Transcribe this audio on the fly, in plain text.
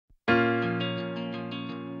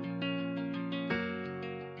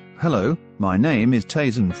Hello, my name is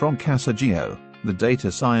Tayson from casaGeo, the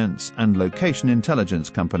data science and location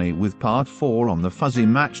intelligence company, with part 4 on the fuzzy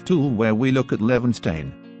match tool where we look at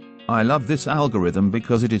Levenshtein. I love this algorithm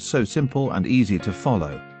because it is so simple and easy to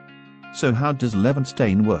follow. So how does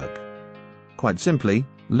Levenshtein work? Quite simply,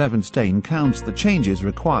 Levenshtein counts the changes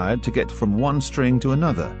required to get from one string to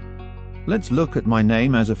another. Let's look at my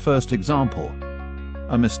name as a first example.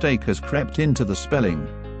 A mistake has crept into the spelling.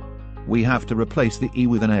 We have to replace the E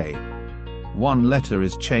with an A. One letter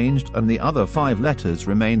is changed and the other 5 letters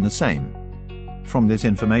remain the same. From this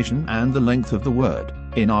information and the length of the word,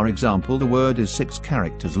 in our example the word is 6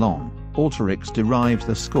 characters long, Alteryx derives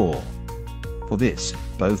the score. For this,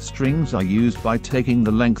 both strings are used by taking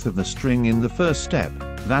the length of the string in the first step,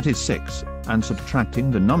 that is 6, and subtracting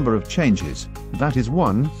the number of changes, that is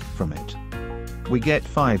 1, from it. We get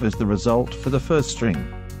 5 as the result for the first string.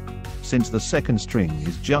 Since the second string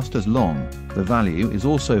is just as long, the value is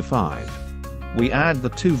also 5. We add the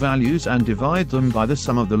two values and divide them by the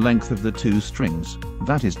sum of the length of the two strings,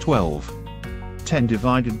 that is 12. 10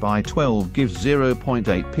 divided by 12 gives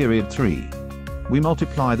 0.8. We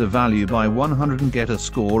multiply the value by 100 and get a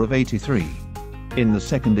score of 83. In the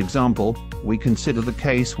second example, we consider the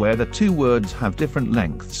case where the two words have different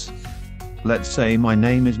lengths. Let's say my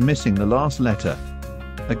name is missing the last letter.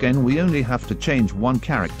 Again, we only have to change one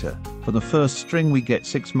character. For the first string we get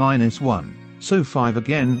 6 minus 1, so 5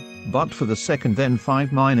 again, but for the second then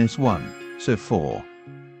 5 minus 1, so 4.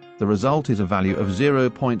 The result is a value of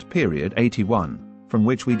 0.81, from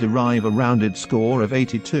which we derive a rounded score of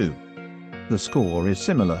 82. The score is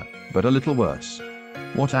similar, but a little worse.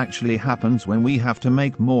 What actually happens when we have to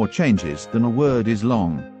make more changes than a word is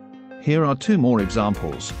long? Here are 2 more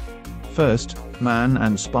examples. First, man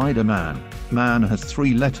and Spider-Man. Man has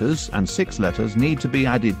 3 letters and 6 letters need to be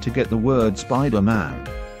added to get the word Spider-Man.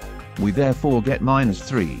 We therefore get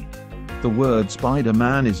 -3. The word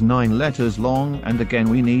Spider-Man is 9 letters long and again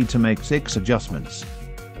we need to make 6 adjustments.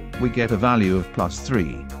 We get a value of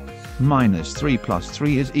 +3. -3 plus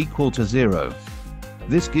 3 is equal to 0.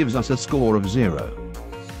 This gives us a score of 0.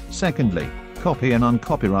 Secondly, copy and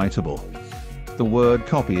uncopyrightable. The word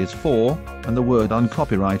copy is 4, and the word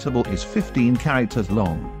uncopyrightable is 15 characters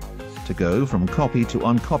long. To go from copy to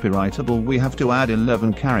uncopyrightable we have to add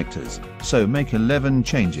 11 characters, so make 11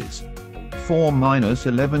 changes. 4 minus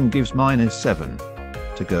 11 gives -7.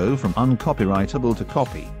 To go from uncopyrightable to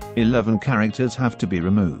copy, 11 characters have to be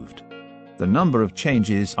removed. The number of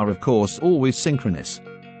changes are of course always synchronous.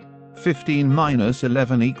 15 minus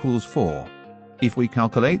 11 equals 4. If we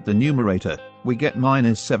calculate the numerator, we get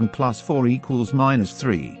 -7 plus 4 equals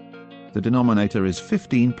 -3. The denominator is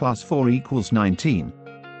 15 plus 4 equals 19.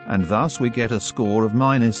 And thus we get a score of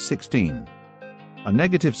 -16. A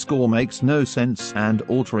negative score makes no sense and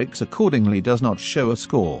Alteryx accordingly does not show a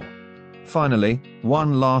score. Finally,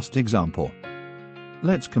 one last example.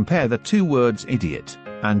 Let's compare the two words idiot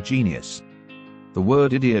and genius. The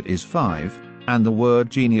word idiot is 5, and the word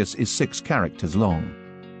genius is 6 characters long.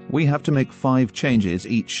 We have to make 5 changes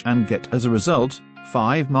each and get as a result,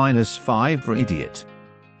 5 minus 5 for idiot,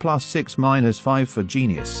 plus 6 minus 5 for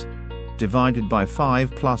genius, divided by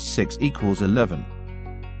 5 plus 6 equals 11.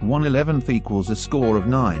 1/11 equals a score of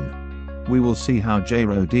 9. We will see how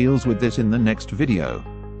casaGeo deals with this in the next video.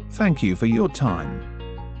 Thank you for your time.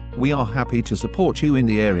 We are happy to support you in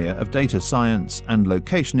the area of data science and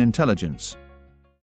location intelligence.